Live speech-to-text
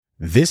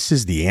This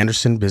is the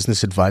Anderson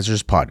Business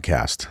Advisors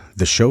Podcast,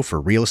 the show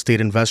for real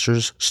estate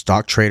investors,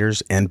 stock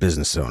traders, and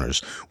business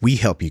owners. We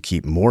help you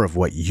keep more of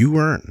what you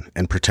earn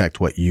and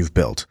protect what you've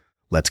built.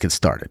 Let's get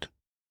started.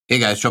 Hey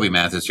guys, Shelby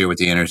Mathis here with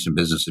the Anderson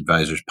Business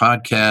Advisors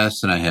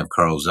Podcast, and I have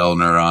Carl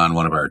Zellner on,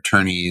 one of our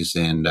attorneys,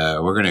 and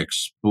we're going to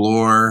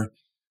explore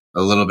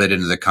a little bit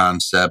into the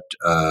concept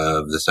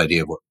of this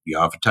idea of what you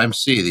oftentimes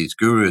see. These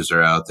gurus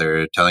are out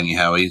there telling you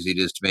how easy it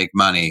is to make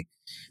money.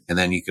 And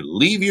then you could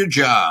leave your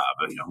job,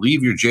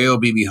 leave your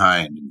JOB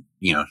behind,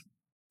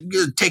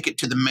 and, take it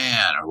to the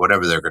man or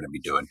whatever they're going to be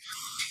doing.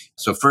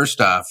 So first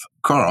off,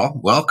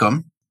 Carl,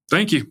 welcome.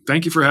 Thank you.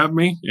 Thank you for having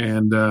me.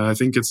 And I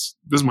think this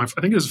is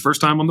the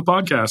first time on the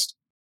podcast.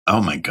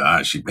 Oh my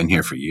gosh, you've been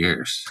here for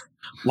years.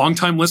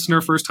 Long-time listener,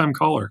 first-time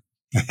caller.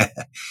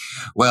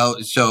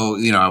 Well, so,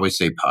 I always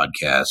say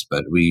podcast,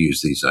 but we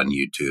use these on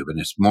YouTube, and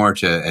it's more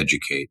to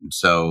educate. And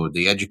so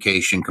the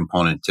education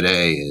component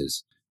today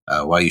is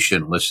why you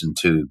shouldn't listen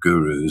to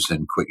gurus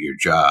and quit your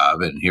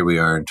job. And here we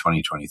are in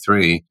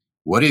 2023.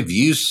 What have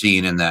you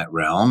seen in that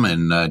realm?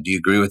 And do you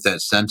agree with that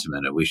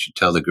sentiment that we should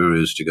tell the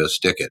gurus to go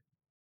stick it?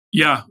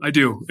 Yeah, I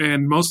do.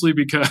 And mostly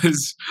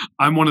because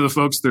I'm one of the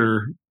folks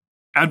they're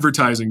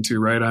advertising to,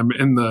 right? I'm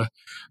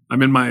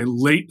in my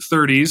late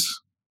 30s.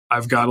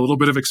 I've got a little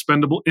bit of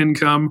expendable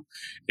income,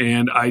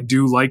 and I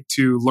do like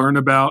to learn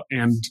about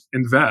and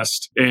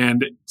invest.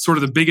 And sort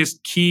of the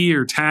biggest key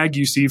or tag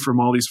you see from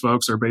all these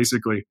folks are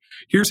basically,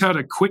 here's how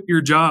to quit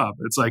your job.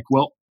 It's like,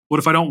 well, what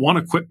if I don't want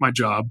to quit my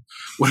job?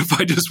 What if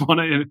I just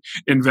want to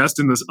invest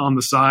in this on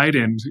the side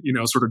and,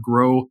 sort of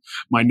grow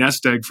my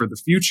nest egg for the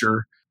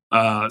future?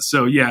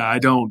 So yeah, I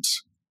don't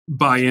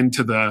buy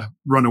into the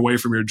run away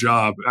from your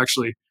job.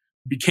 Actually,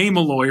 became a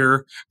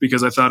lawyer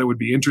because I thought it would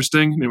be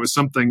interesting, and it was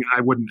something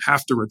I wouldn't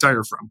have to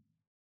retire from.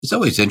 It's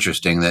always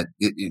interesting that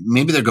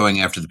maybe they're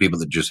going after the people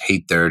that just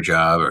hate their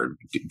job or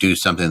do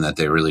something that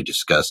they're really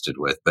disgusted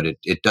with. But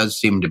it does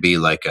seem to be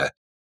like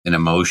an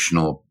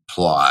emotional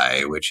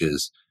ply, which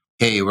is,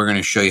 hey, we're going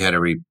to show you how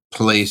to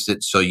replace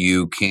it so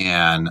you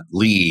can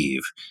leave,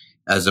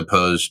 as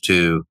opposed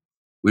to,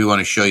 we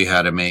want to show you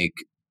how to make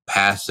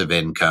passive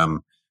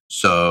income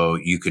so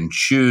you can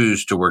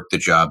choose to work the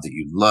job that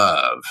you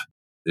love.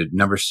 It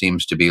never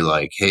seems to be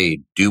like,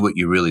 hey, do what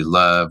you really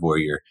love, or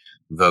your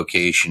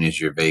vocation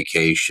is your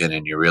vacation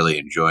and you're really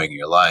enjoying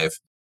your life.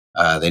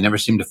 They never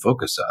seem to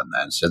focus on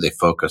that. Instead, they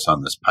focus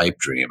on this pipe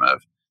dream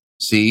of,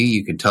 see,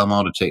 you can tell them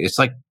all to take. It's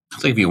like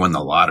if you win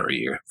the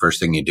lottery, first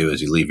thing you do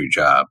is you leave your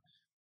job.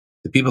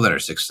 The people that are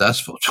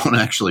successful don't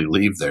actually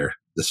leave the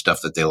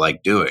stuff that they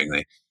like doing.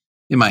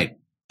 They might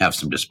have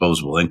some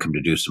disposable income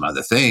to do some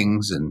other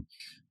things, and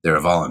they're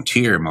a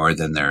volunteer more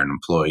than they're an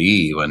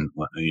employee.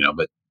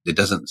 But it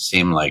doesn't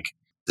seem like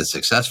the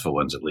successful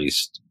ones, at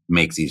least,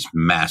 make these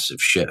massive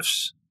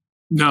shifts.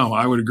 No,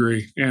 I would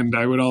agree. And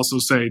I would also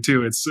say,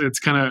 too, it's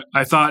kind of,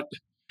 I thought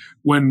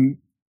when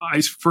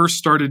I first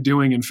started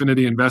doing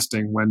infinity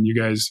investing, when you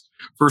guys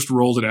first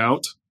rolled it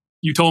out,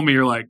 you told me,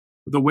 you're like,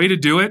 the way to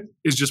do it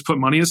is just put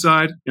money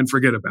aside and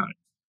forget about it.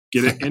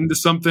 Get it into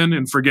something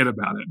and forget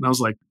about it. And I was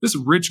like, this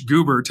rich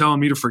goober telling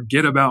me to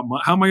forget about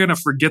how am I going to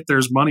forget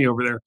there's money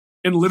over there?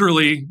 And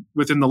literally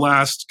within the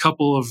last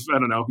couple of,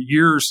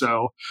 year or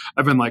so,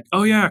 I've been like,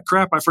 oh yeah,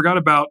 crap, I forgot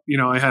about,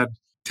 I had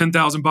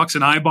 $10,000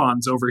 in I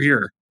bonds over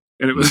here.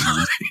 And it was,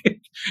 and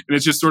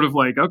it's just sort of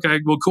like,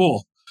 okay, well,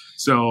 cool.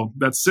 So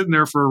that's sitting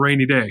there for a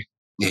rainy day.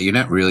 Yeah, you're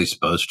not really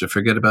supposed to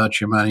forget about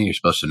your money. You're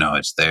supposed to know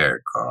it's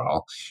there,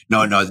 Carl.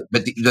 No,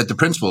 but the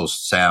principle is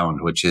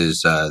sound, which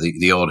is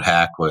the old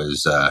hack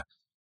was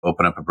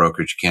open up a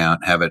brokerage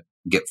account, have it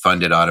get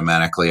funded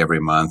automatically every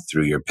month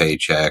through your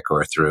paycheck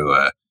or through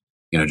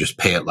just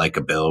pay it like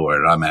a bill,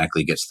 where it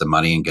automatically gets the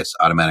money and gets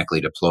automatically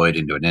deployed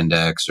into an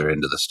index or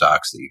into the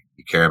stocks that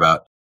you care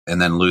about,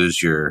 and then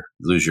lose your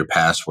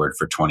password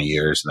for 20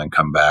 years and then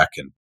come back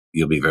and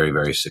you'll be very,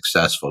 very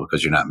successful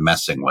because you're not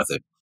messing with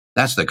it.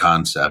 That's the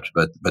concept.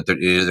 But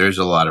there's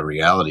a lot of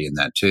reality in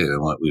that too.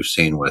 And what we've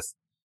seen with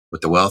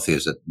the wealthy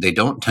is that they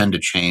don't tend to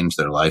change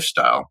their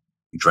lifestyle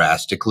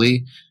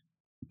drastically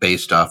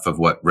based off of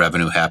what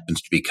revenue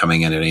happens to be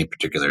coming in at any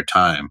particular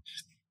time.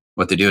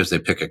 What they do is they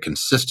pick a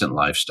consistent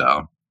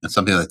lifestyle and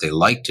something that they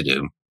like to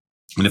do.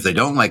 And if they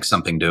don't like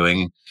something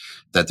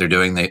that they're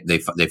doing,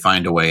 they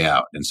find a way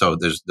out. And so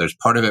there's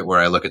part of it where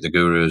I look at the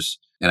gurus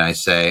and I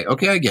say,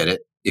 okay, I get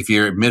it. If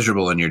you're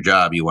miserable in your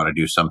job, you want to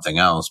do something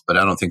else, but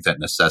I don't think that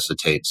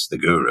necessitates the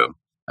guru.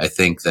 I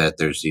think that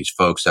there's these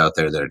folks out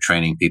there that are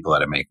training people how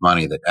to make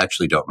money that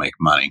actually don't make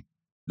money,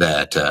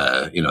 that,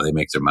 they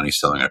make their money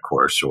selling a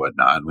course or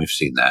whatnot. And we've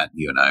seen that.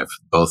 You and I have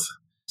both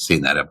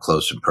seen that up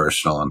close and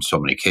personal in so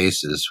many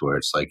cases where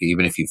it's like,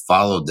 even if you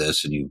followed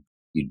this and you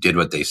did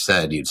what they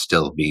said, you'd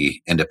still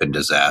end up in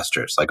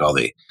disaster. It's like all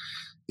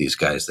these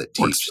guys that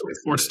teach.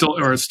 Or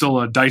it's still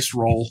a dice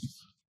roll.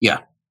 Yeah.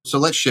 So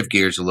let's shift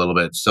gears a little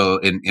bit. So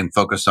and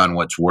focus on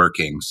what's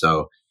working.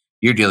 So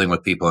you're dealing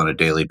with people on a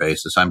daily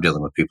basis. I'm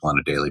dealing with people on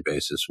a daily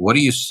basis. What are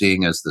you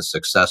seeing as the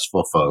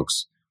successful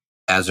folks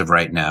as of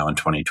right now in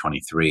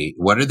 2023?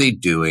 What are they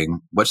doing?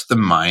 What's the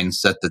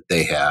mindset that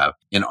they have?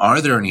 And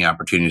are there any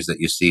opportunities that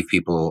you see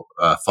people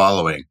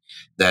following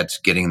that's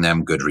getting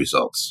them good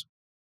results?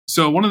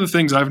 So one of the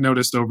things I've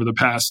noticed over the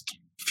past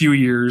few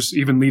years,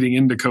 even leading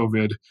into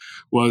COVID,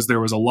 was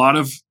there was a lot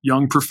of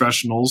young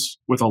professionals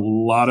with a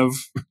lot of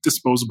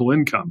disposable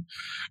income.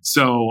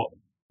 So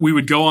we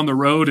would go on the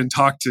road and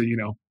talk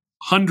to,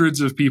 hundreds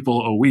of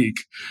people a week,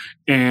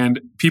 and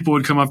people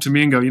would come up to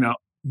me and go,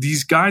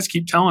 these guys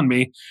keep telling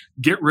me,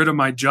 get rid of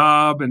my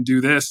job and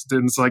do this.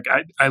 And it's like,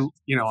 I'm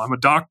a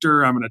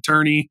doctor, I'm an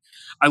attorney.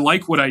 I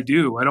like what I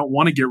do. I don't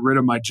want to get rid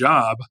of my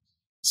job.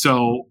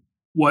 So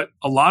what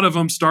a lot of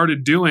them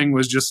started doing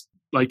was just,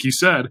 like you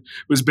said,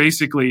 was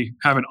basically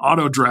have an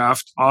auto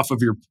draft off of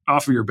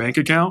your bank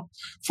account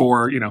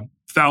for,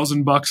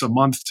 $1,000 a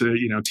month to,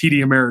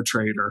 TD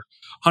Ameritrade, or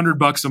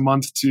 $100 a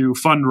month to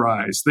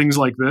Fundrise, things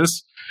like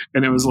this.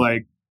 And it was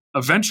like,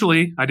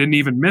 eventually I didn't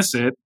even miss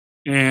it.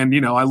 And,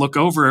 I look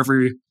over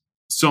every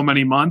so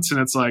many months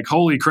and it's like,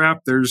 holy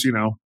crap, there's,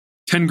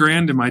 10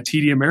 grand in my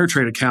TD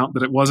Ameritrade account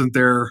that it wasn't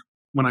there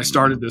when I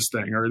started this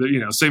thing. Or,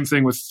 same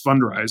thing with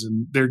Fundrise.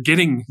 And they're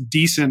getting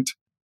decent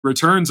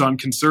returns on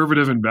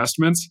conservative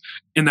investments.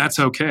 And that's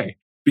okay,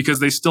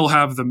 because they still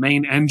have the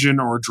main engine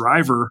or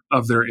driver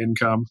of their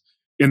income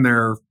in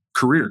their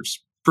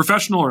careers,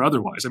 professional or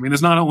otherwise. I mean,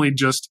 it's not only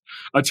just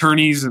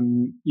attorneys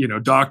and,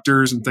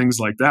 doctors and things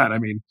like that. I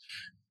mean,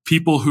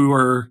 people who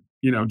are,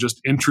 just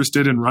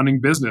interested in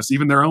running business,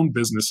 even their own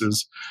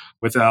businesses,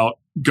 without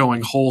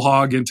going whole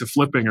hog into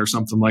flipping or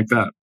something like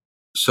that.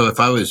 So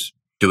if I was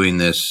doing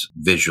this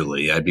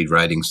visually, I'd be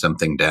writing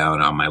something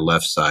down on my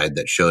left side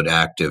that showed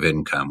active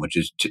income, which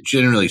is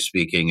generally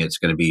speaking, it's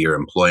going to be your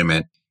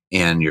employment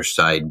and your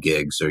side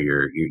gigs, or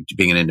your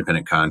being an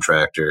independent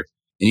contractor.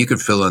 And you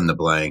could fill in the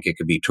blank. It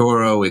could be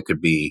Turo, it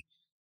could be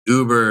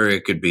Uber,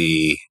 it could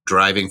be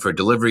driving for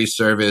delivery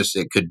service,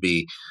 it could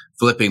be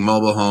flipping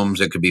mobile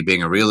homes, it could be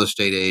being a real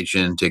estate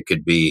agent, it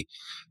could be,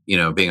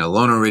 being a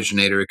loan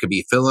originator, it could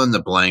be fill in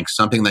the blank,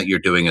 something that you're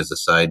doing as a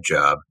side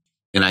job.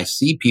 And I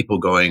see people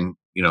going,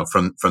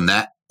 from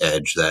that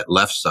edge, that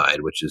left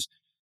side, which is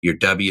your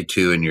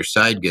W-2 and your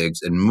side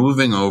gigs, and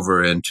moving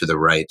over into the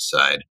right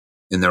side.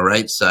 And the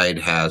right side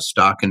has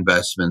stock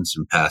investments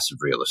and passive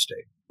real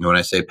estate. And when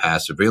I say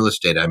passive real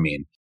estate, I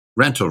mean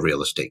rental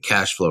real estate,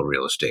 cash flow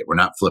real estate. We're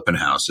not flipping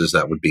houses.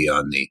 That would be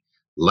on the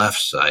left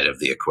side of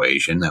the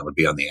equation. That would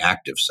be on the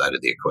active side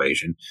of the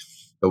equation.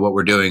 But what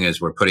we're doing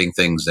is we're putting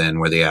things in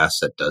where the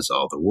asset does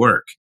all the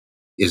work.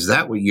 Is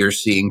that what you're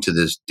seeing to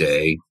this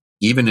day,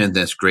 even in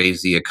this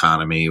crazy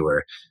economy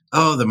where,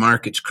 the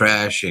market's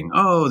crashing.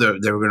 They're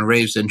going to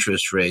raise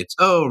interest rates.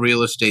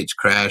 Real estate's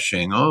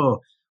crashing. You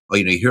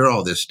hear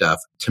all this stuff.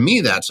 To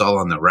me, that's all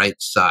on the right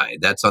side.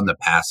 That's on the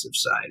passive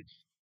side.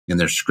 And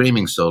they're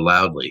screaming so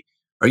loudly.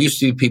 Are you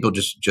seeing people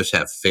just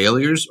have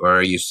failures, or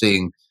are you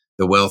seeing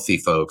the wealthy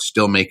folks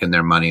still making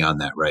their money on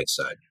that right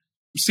side?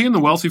 Seeing the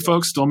wealthy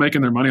folks still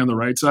making their money on the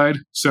right side.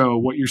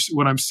 So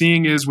what I'm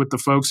seeing is with the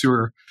folks who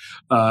are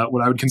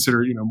what I would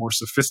consider, more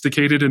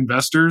sophisticated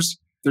investors,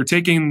 they're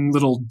taking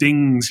little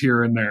dings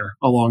here and there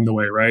along the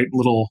way, right?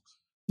 Little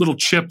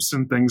chips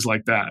and things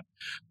like that.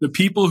 The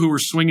people who are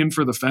swinging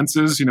for the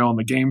fences, on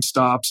the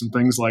GameStops and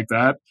things like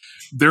that,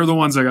 they're the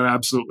ones that got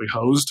absolutely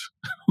hosed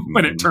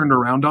when it turned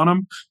around on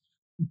them.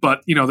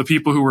 But, the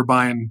people who were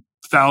buying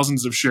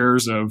thousands of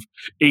shares of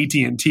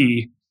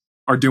AT&T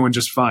are doing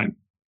just fine.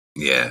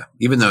 Yeah.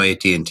 Even though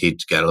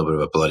AT&T's got a little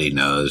bit of a bloody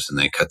nose and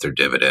they cut their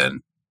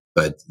dividend,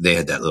 but they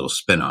had that little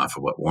spinoff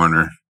of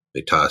Warner.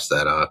 They tossed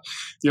that off.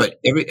 Yep.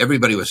 But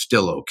everybody was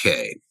still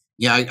okay.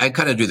 Yeah, I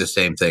kind of do the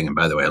same thing. And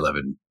by the way, I love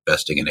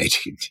investing in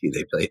AT&T.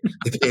 They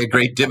pay a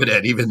great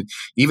dividend.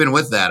 Even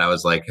with that, I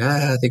was like,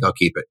 I think I'll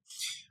keep it.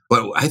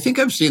 But I think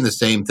I'm seeing the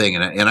same thing.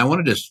 And I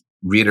want to just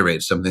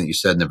reiterate something that you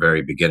said in the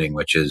very beginning,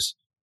 which is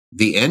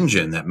the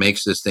engine that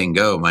makes this thing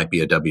go might be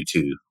a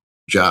W-2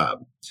 job.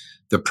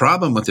 The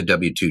problem with the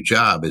W-2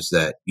 job is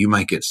that you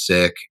might get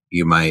sick,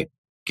 you might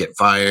get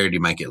fired, you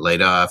might get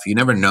laid off. You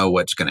never know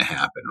what's going to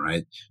happen,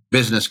 right?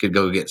 Business could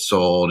go get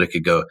sold. It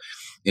could go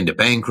into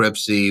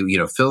bankruptcy,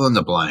 fill in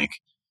the blank.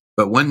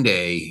 But one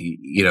day,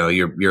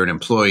 you're an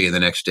employee and the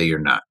next day you're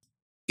not.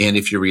 And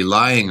if you're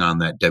relying on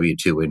that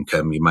W-2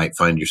 income, you might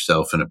find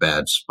yourself in a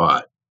bad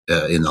spot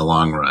in the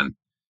long run.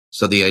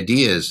 So the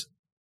idea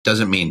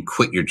doesn't mean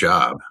quit your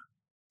job.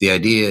 The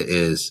idea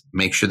is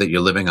make sure that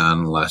you're living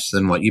on less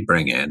than what you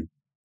bring in,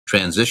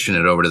 transition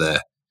it over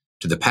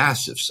to the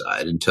passive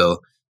side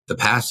until the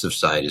passive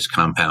side is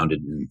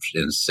compounded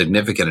and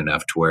significant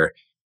enough to where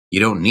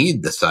you don't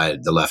need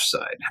the left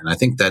side. And I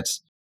think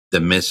that's the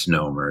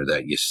misnomer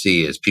that you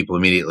see is people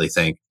immediately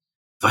think,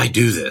 if I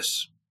do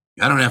this,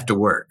 I don't have to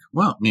work.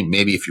 Well,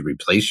 maybe if you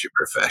replace your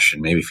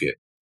profession, maybe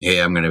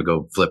if I'm going to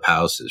go flip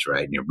houses,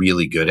 right? And you're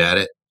really good at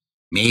it.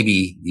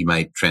 Maybe you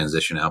might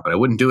transition out, but I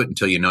wouldn't do it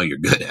until you're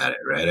good at it,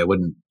 right? I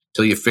wouldn't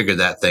until you figure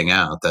that thing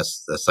out.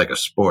 That's like a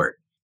sport.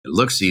 It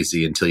looks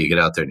easy until you get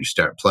out there and you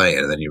start playing,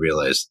 and then you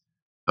realize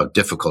how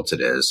difficult it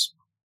is.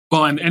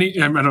 Well, and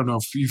I don't know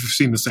if you've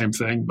seen the same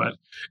thing, but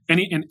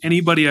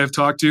anybody I've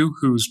talked to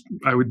who's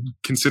I would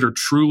consider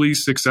truly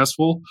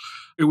successful,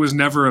 it was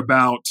never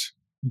about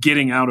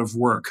getting out of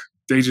work.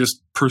 They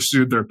just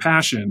pursued their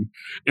passion,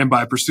 and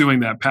by pursuing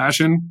that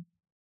passion,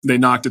 they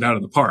knocked it out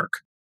of the park.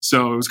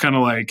 So it was kind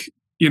of like,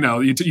 you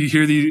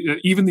hear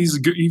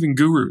even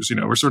gurus,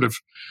 we're sort of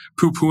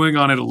poo-pooing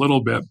on it a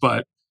little bit,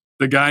 but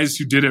the guys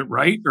who did it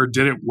right or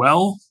did it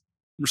well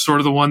were sort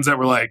of the ones that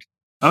were like,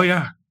 oh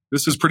yeah,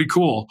 this is pretty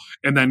cool.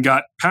 And then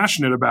got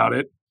passionate about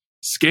it,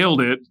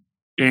 scaled it,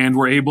 and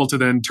were able to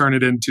then turn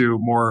it into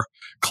more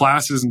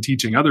classes and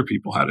teaching other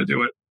people how to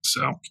do it.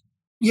 So,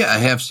 yeah, I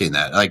have seen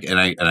that.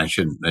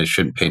 I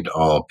shouldn't paint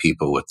all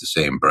people with the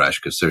same brush,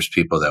 because there's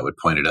people that would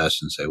point at us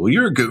and say, "Well,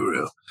 you're a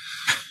guru."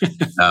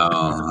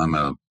 I'm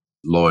a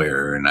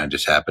lawyer, and I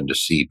just happen to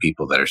see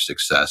people that are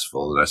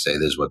successful, and I say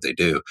this is what they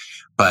do.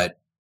 But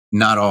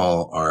not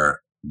all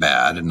are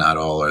bad, and not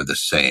all are the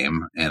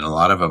same, and a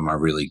lot of them are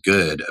really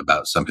good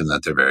about something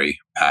that they're very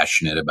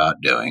passionate about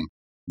doing.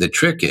 The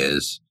trick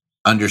is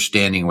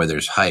understanding where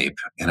there's hype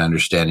and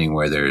understanding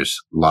where there's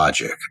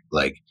logic.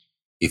 Like,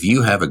 if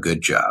you have a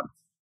good job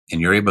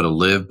and you're able to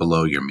live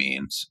below your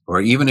means,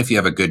 or even if you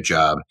have a good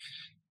job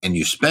and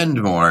you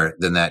spend more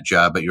than that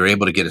job, but you're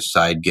able to get a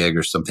side gig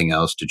or something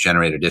else to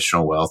generate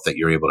additional wealth that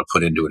you're able to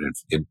put into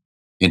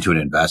an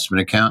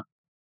investment account,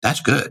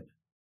 that's good.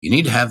 You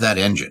need to have that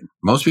engine.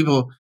 Most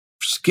people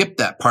skip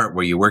that part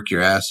where you work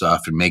your ass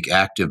off and make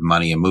active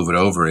money and move it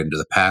over into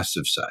the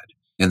passive side.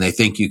 And they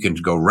think you can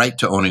go right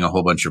to owning a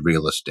whole bunch of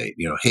real estate.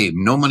 Hey,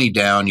 no money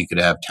down, you could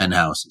have 10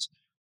 houses.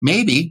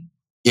 Maybe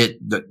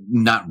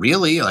not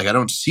really. Like, I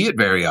don't see it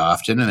very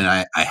often. I mean,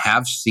 I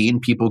have seen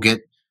people get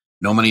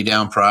no money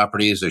down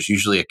properties. There's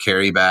usually a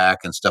carryback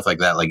and stuff like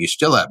that. Like, you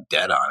still have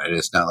debt on it.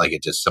 It's not like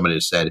it just somebody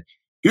said,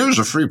 here's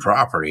a free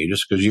property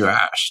just because you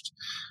asked.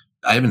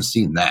 I haven't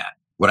seen that.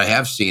 What I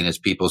have seen is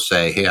people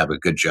say, hey, I have a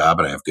good job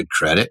and I have good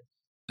credit,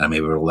 and I'm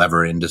able to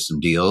lever into some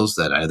deals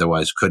that I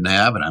otherwise couldn't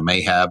have. And I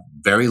may have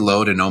very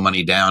low to no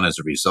money down as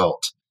a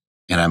result.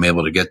 And I'm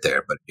able to get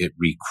there. But it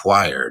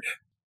required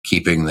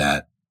keeping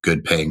that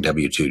good paying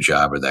W-2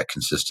 job or that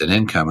consistent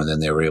income. And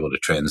then they were able to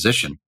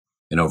transition.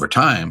 And over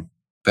time,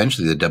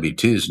 eventually the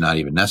W-2 is not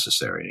even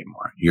necessary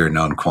anymore. You're a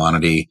known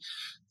quantity.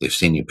 They've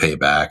seen you pay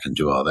back and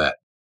do all that.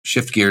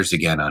 Shift gears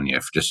again on you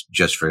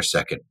just for a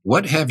second.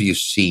 What have you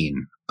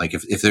seen? Like,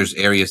 if there's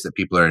areas that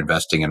people are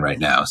investing in right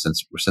now,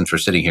 since we're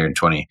sitting here in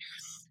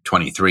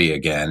 2023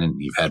 again, and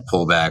you've had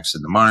pullbacks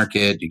in the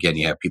market, again,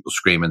 you have people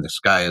screaming the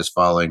sky is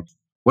falling.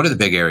 What are the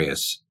big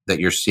areas that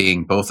you're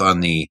seeing both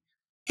on the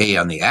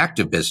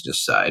active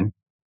business side,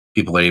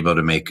 people are able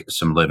to make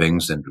some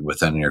livings and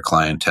within your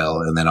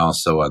clientele, and then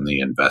also on the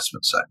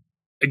investment side?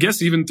 I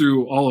guess even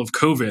through all of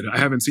COVID, I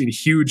haven't seen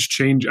huge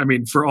change. I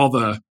mean, for all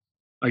the,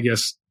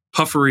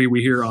 puffery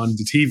we hear on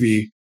the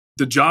TV,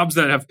 the jobs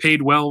that have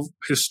paid well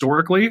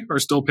historically are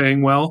still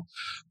paying well.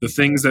 The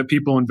things that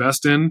people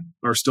invest in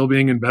are still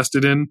being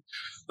invested in.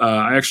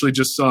 I actually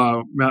just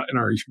saw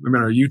in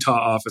our Utah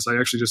office, I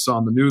actually just saw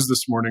on the news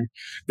this morning,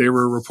 they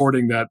were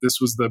reporting that this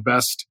was the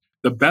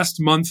best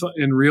month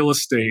in real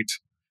estate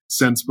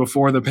since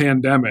before the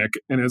pandemic.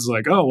 And it's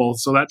like, oh, well,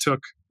 so that took...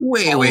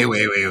 Wait.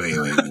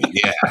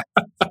 Yeah.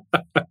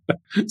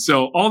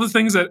 So all the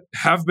things that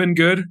have been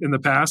good in the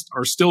past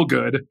are still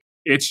good.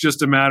 It's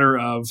just a matter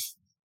of,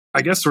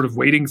 I guess, sort of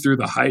wading through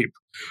the hype.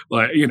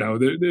 Like,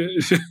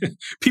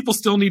 people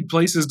still need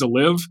places to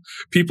live.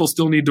 People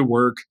still need to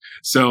work.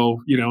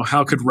 So,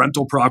 how could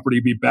rental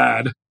property be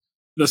bad?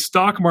 The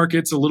stock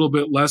market's a little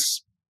bit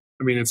less,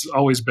 it's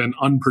always been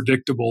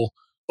unpredictable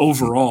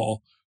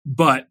overall,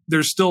 but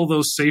there's still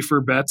those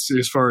safer bets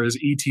as far as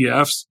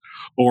ETFs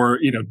or,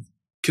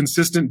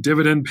 consistent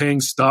dividend paying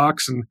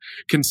stocks and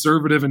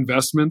conservative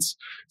investments.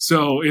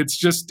 So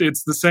it's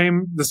the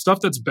same. The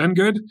stuff that's been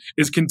good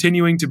is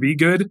continuing to be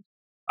good.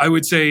 I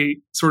would say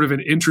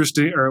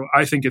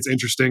I think it's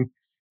interesting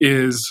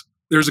is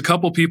there's a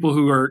couple people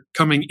who are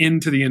coming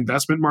into the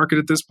investment market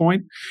at this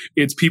point.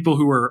 It's people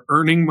who are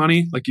earning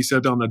money, like you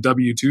said, on the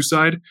W-2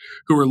 side,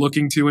 who are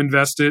looking to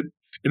invest it.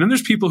 And then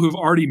there's people who've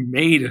already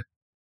made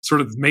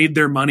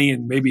their money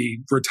and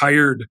maybe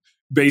retired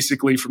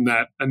basically from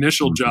that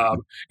initial job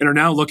and are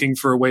now looking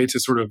for a way to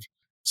sort of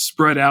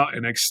spread out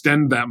and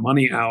extend that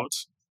money out.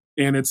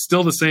 And it's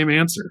still the same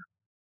answer.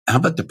 How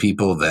about the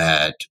people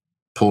that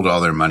pulled all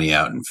their money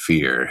out in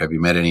fear? Have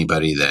you met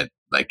anybody that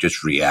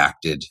just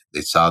reacted? They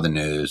saw the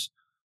news.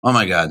 Oh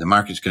my God, the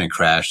market's going to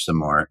crash some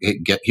more.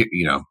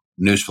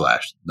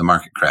 Newsflash, the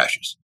market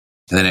crashes.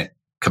 And then it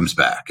comes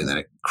back and then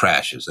it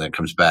crashes and it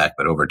comes back.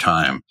 But over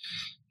time,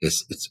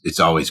 it's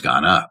always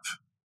gone up.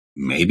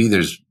 Maybe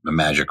there's a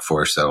magic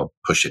force that'll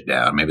push it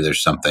down. Maybe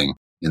there's something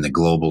in the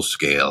global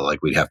scale,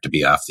 like we'd have to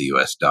be off the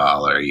US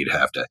dollar. You'd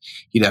have to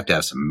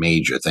have some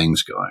major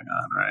things going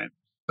on, right?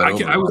 But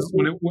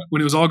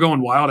when it was all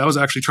going wild, I was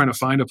actually trying to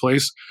find a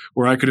place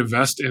where I could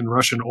invest in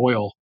Russian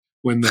oil.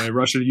 When the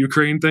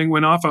Russia-Ukraine thing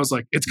went off, I was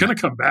like, it's going to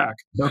come back.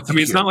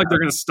 It's not like they're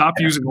going to stop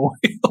using oil.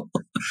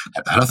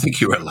 I don't think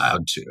you were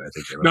allowed to. I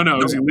think no,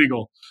 it was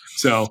illegal.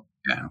 So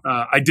Yeah.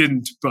 I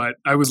didn't, but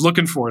I was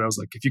looking for it. I was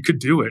like, if you could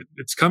do it,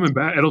 it's coming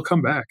back. It'll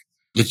come back.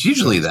 It's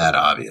usually that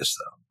obvious,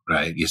 though,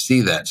 right? You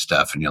see that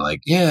stuff and you're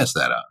like, yeah, it's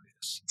that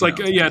obvious. It's like,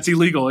 yeah, it's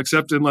illegal,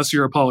 except unless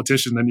you're a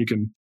politician, then you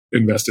can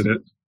invest in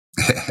it.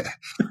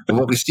 But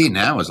what we see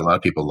now is a lot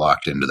of people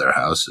locked into their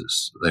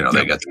houses. They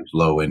got these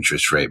low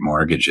interest rate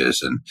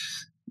mortgages, and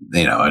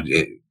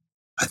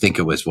I think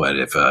it was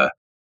if the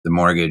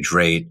mortgage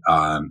rate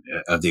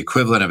of the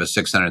equivalent of a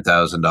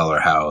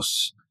 $600,000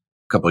 house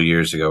a couple of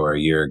years ago or a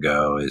year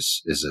ago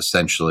is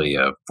essentially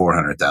a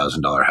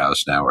 $400,000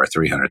 house now, or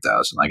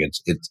 $300,000. Like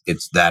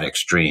it's that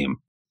extreme.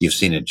 You've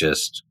seen it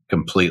just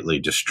completely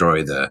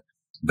destroy the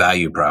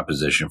value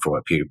proposition for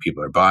what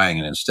people are buying,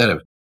 and instead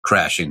of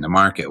crashing the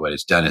market, what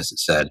it's done is it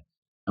said,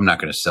 I'm not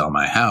going to sell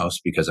my house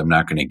because I'm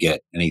not going to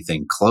get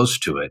anything close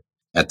to it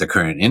at the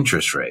current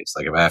interest rates.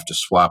 Like if I have to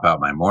swap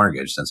out my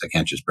mortgage, since I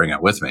can't just bring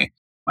it with me,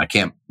 I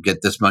can't get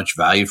this much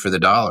value for the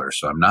dollar.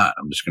 So I'm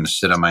just going to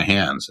sit on my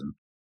hands. And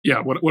yeah,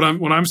 what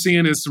I'm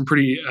seeing is some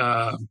pretty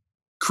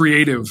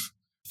creative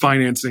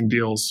financing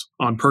deals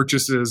on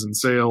purchases and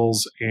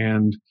sales.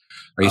 And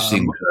are you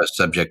seeing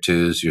subject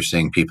tos? You're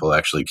seeing people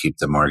actually keep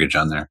the mortgage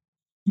on there?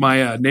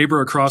 My neighbor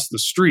across the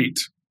street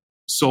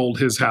sold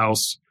his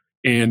house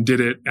and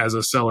did it as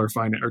a seller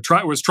finance,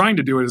 or was trying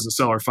to do it as a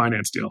seller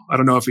finance deal. I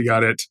don't know if he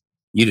got it.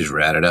 You just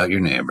ratted out your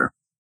neighbor.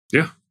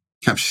 Yeah.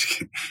 I'm just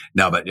kidding.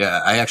 No, but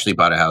yeah, I actually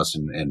bought a house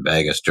in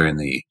Vegas during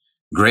the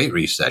Great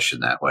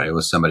Recession that way. It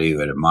was somebody who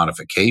had a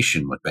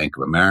modification with Bank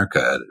of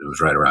America. It was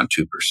right around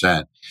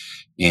 2%.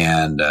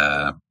 And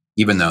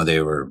even though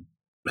they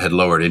had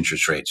lowered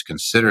interest rates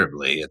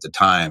considerably at the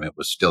time, it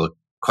was still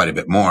quite a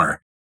bit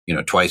more,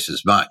 twice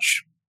as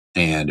much.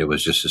 And it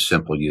was just as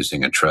simple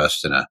using a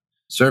trust and a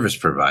service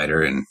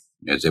provider, and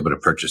I was able to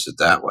purchase it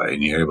that way.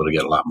 And you're able to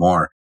get a lot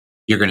more.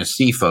 You're going to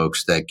see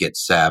folks that get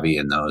savvy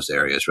in those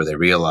areas where they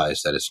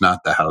realize that it's not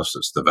the house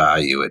that's the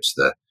value. It's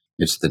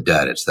the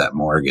debt. It's that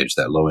mortgage,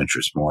 that low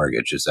interest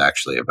mortgage is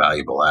actually a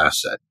valuable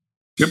asset.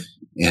 Yep.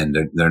 And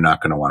they're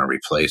not going to want to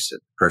replace it.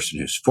 The person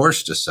who's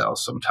forced to sell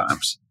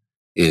sometimes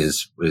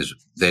is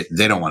they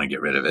don't want to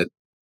get rid of it.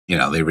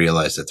 They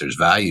realize that there's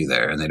value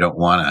there and they don't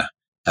want to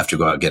have to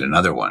go out and get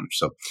another one.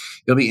 So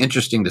it'll be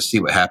interesting to see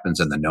what happens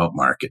in the note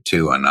market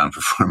too on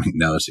non-performing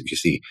notes. If you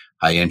see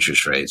high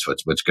interest rates,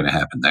 what's going to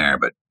happen there?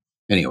 But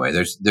anyway,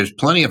 there's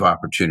plenty of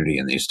opportunity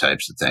in these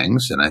types of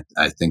things. And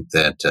I think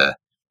that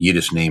you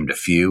just named a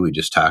few. We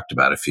just talked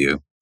about a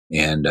few.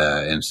 And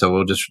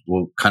so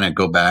we'll kind of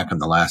go back in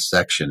the last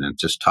section and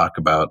just talk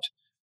about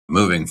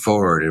moving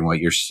forward and what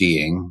you're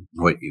seeing,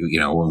 and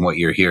what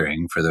you're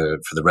hearing for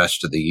the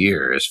rest of the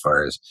year, as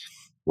far as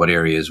what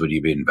areas would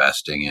you be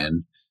investing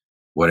in?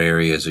 What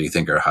areas do you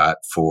think are hot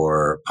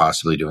for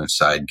possibly doing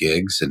side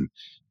gigs,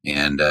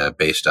 and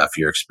based off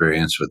your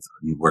experience with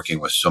working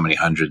with so many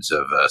hundreds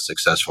of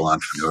successful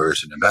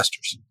entrepreneurs and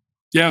investors?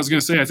 Yeah, I was going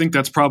to say, I think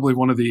that's probably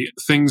one of the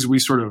things we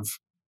sort of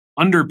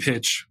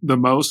underpitch the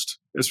most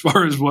as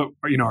far as what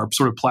our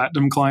sort of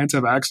platinum clients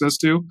have access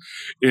to,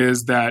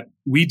 is that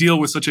we deal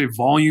with such a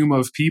volume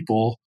of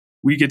people.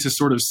 We get to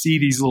sort of see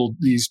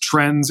these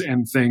trends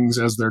and things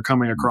as they're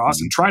coming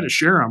across, and try to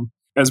share them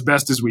as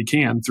best as we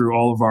can through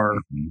all of our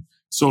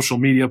social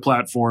media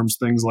platforms,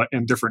 things like,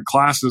 and different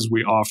classes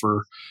we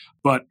offer.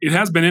 But it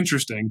has been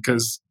interesting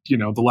because,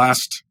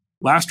 the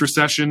last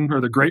recession,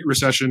 or the Great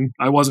Recession,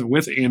 I wasn't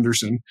with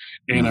Anderson,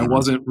 and I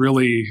wasn't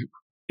really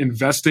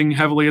investing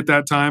heavily at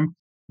that time.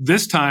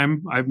 This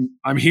time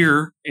I'm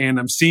here and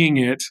I'm seeing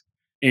it.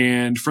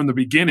 And from the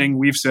beginning,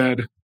 we've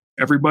said,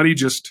 everybody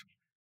just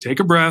take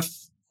a breath,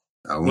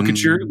 look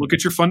at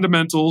your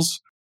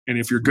fundamentals. And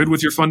if you're good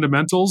with your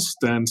fundamentals,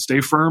 then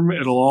stay firm.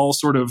 It'll all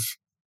sort of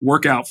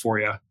work out for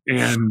you.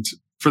 And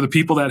for the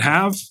people that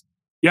have,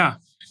 yeah.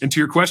 And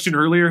to your question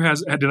earlier,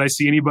 did I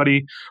see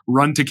anybody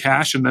run to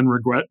cash and then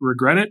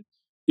regret it?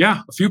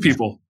 Yeah, a few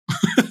people.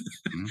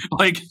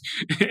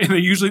 And they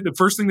usually, the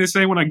first thing they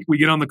say when we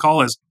get on the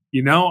call is,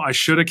 I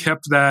should have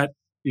kept that,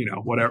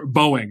 whatever,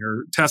 Boeing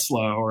or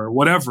Tesla or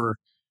whatever,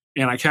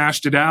 and I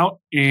cashed it out,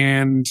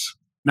 and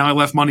now I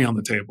left money on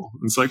the table.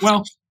 And it's like,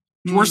 well,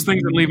 worst thing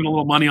than leaving a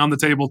little money on the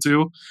table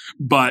too.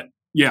 But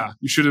yeah,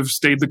 you should have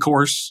stayed the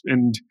course.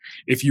 And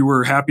if you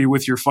were happy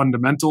with your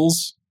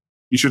fundamentals,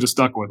 you should have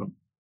stuck with them.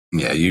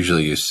 Yeah,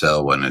 usually you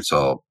sell when it's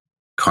all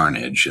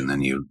carnage, and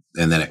then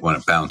when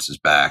it bounces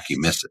back, you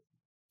miss it.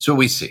 That's what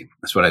we see.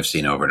 That's what I've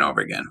seen over and over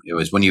again. It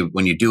was when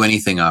you do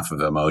anything off of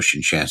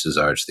emotion, chances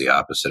are it's the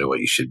opposite of what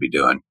you should be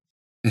doing.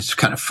 It's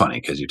kind of funny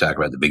because you talk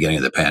about the beginning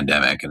of the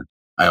pandemic, and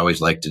I always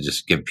like to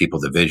just give people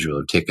the visual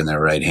of taking their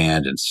right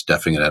hand and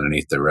stuffing it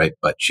underneath their right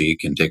butt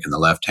cheek, and taking the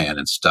left hand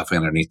and stuffing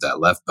it underneath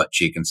that left butt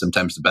cheek. And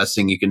sometimes the best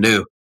thing you can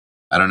do,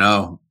 I don't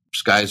know,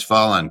 sky's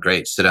falling,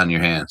 great, sit on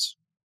your hands.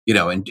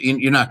 And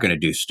you're not going to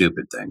do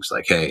stupid things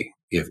like, hey,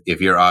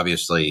 if you're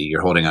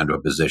holding onto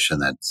a position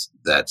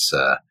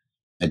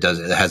it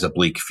has a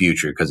bleak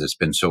future because it's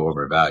been so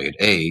overvalued.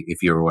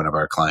 If you're one of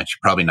our clients,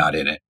 you're probably not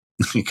in it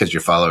because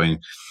you're following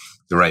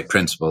the right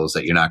principles,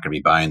 that you're not going to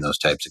be buying those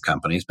types of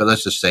companies. But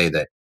let's just say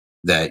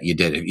that you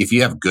did. If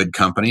you have good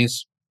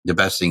companies, the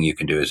best thing you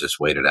can do is just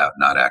wait it out,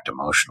 not act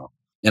emotional.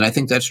 And I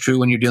think that's true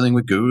when you're dealing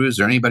with gurus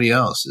or anybody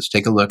else. Is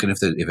take a look, and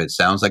if it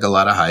sounds like a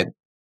lot of hype,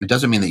 it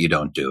doesn't mean that you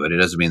don't do it. It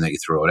doesn't mean that you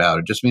throw it out.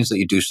 It just means that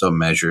you do so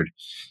measured.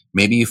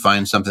 Maybe you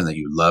find something that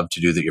you love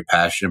to do that you're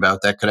passionate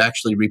about that could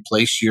actually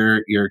replace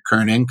your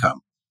current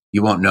income.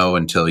 You won't know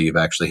until you've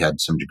actually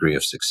had some degree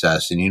of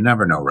success, and you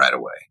never know right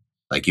away.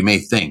 Like you may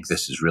think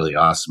this is really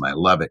awesome. I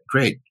love it.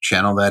 Great.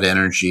 Channel that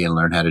energy and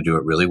learn how to do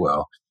it really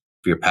well.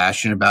 If you're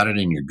passionate about it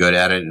and you're good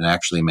at it and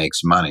actually makes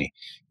money,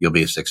 you'll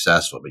be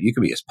successful. But you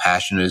can be as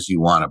passionate as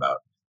you want about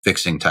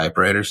fixing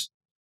typewriters.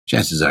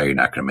 Chances are you're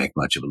not going to make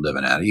much of a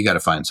living at it. You got to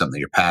find something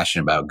you're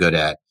passionate about, good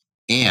at,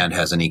 and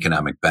has an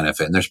economic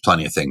benefit. And there's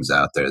plenty of things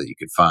out there that you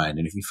could find.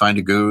 And if you find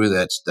a guru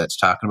that's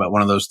talking about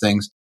one of those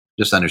things,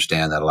 just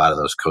understand that a lot of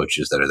those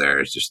coaches that are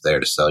there is just there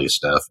to sell you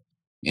stuff.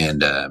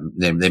 And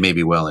they may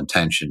be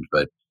well-intentioned,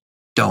 but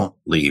don't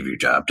leave your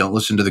job. Don't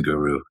listen to the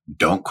guru.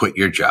 Don't quit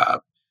your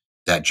job.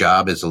 That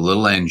job is a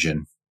little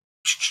engine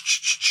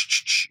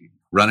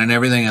running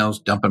everything else,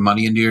 dumping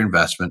money into your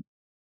investment,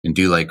 and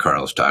do like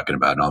Carl's talking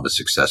about and all the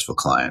successful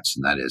clients.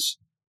 And that is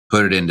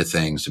put it into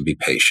things and be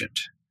patient.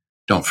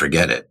 Don't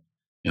forget it.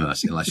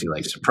 Unless you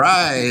like,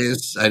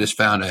 surprise, I just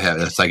found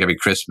it's like every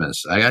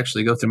Christmas. I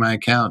actually go through my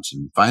accounts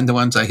and find the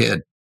ones I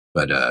hid.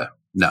 But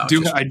no.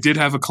 I did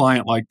have a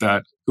client like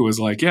that who was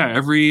like, yeah,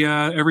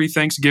 every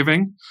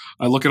Thanksgiving,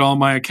 I look at all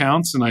my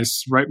accounts and I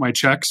write my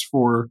checks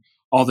for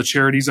all the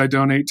charities I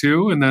donate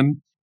to. And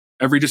then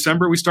every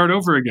December we start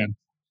over again.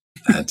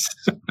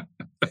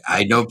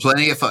 I know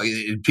plenty of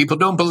people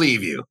don't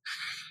believe you.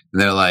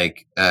 And they're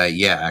like,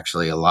 yeah,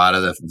 actually a lot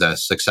of the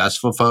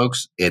successful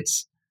folks,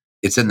 it's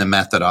in the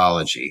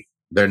methodology.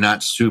 They're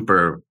not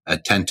super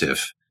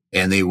attentive,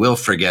 and they will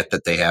forget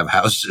that they have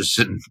houses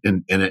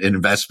in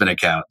investment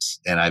accounts.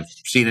 And I've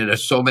seen it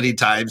so many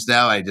times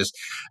now. I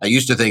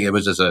used to think it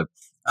was just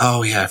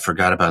oh yeah, I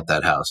forgot about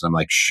that house. And I'm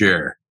like,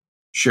 sure,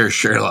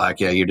 Sherlock.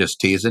 Yeah, you're just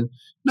teasing.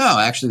 No,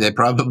 actually,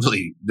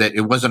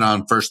 it wasn't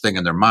on first thing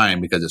in their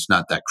mind because it's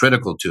not that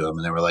critical to them.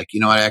 And they were like,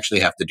 I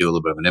actually have to do a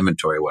little bit of an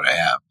inventory of what I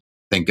have.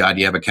 Thank God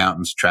you have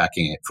accountants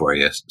tracking it for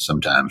you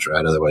sometimes,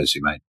 right? Otherwise,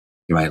 you might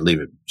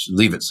leave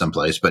it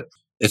someplace. But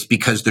it's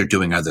because they're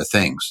doing other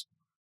things.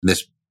 And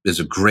this is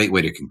a great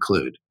way to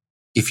conclude.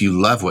 If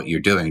you love what you're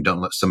doing,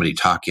 don't let somebody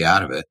talk you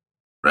out of it,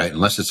 right?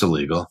 Unless it's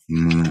illegal.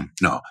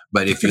 No.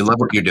 But if you love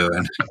what you're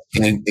doing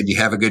and you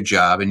have a good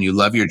job and you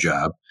love your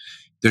job,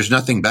 there's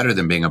nothing better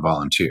than being a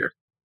volunteer.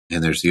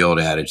 And there's the old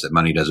adage that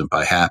money doesn't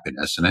buy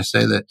happiness. And I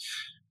say that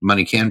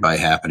money can buy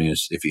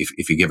happiness if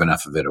you give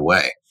enough of it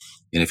away.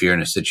 And if you're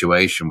in a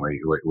situation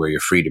where you're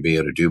free to be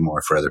able to do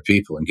more for other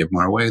people and give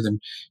more away,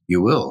 then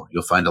you'll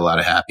find a lot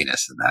of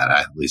happiness in that.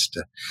 At least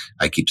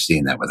I keep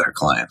seeing that with our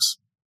clients.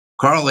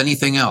 Carl,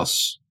 anything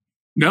else?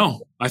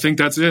 No, I think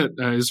that's it.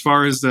 As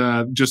far as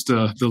just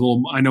the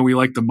little, I know we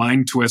like the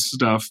mind twist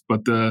stuff,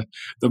 but the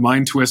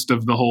mind twist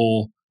of the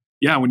whole,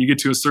 when you get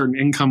to a certain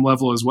income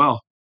level as well,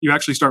 you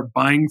actually start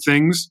buying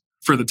things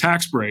for the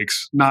tax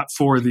breaks, not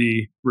for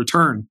the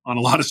return on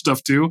a lot of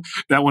stuff too.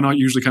 That one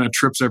usually kind of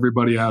trips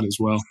everybody out as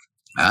well.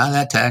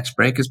 That tax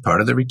break is part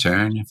of the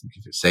return. If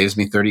it saves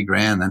me 30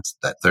 grand, that's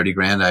that 30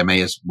 grand I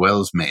may as well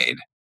as made,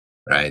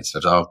 right? So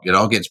it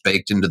all gets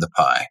baked into the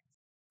pie.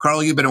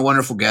 Carl, you've been a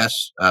wonderful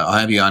guest. I'll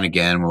have you on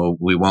again.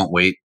 We won't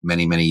wait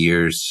many, many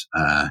years,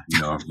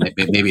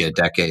 maybe a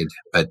decade,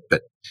 but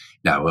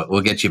no,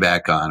 we'll get you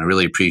back on. I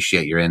really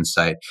appreciate your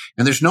insight.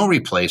 And there's no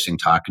replacing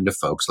talking to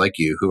folks like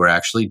you who are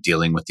actually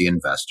dealing with the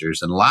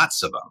investors, and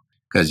lots of them,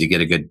 because you get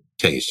a good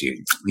taste.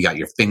 You got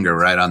your finger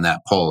right on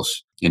that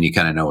pulse and you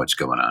kind of know what's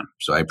going on.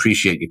 So I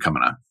appreciate you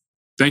coming on.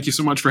 Thank you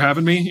so much for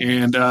having me.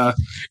 And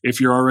if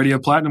you're already a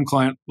Platinum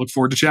client, look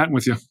forward to chatting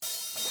with you.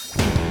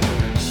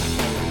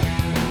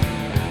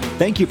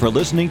 Thank you for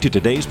listening to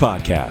today's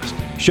podcast.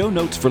 Show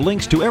notes for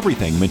links to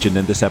everything mentioned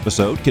in this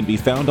episode can be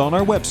found on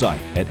our website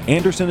at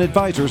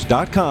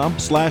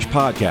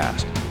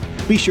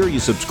andersonadvisors.com/podcast. Be sure you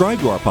subscribe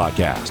to our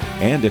podcast.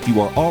 And if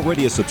you are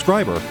already a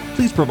subscriber,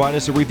 please provide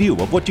us a review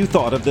of what you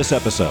thought of this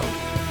episode.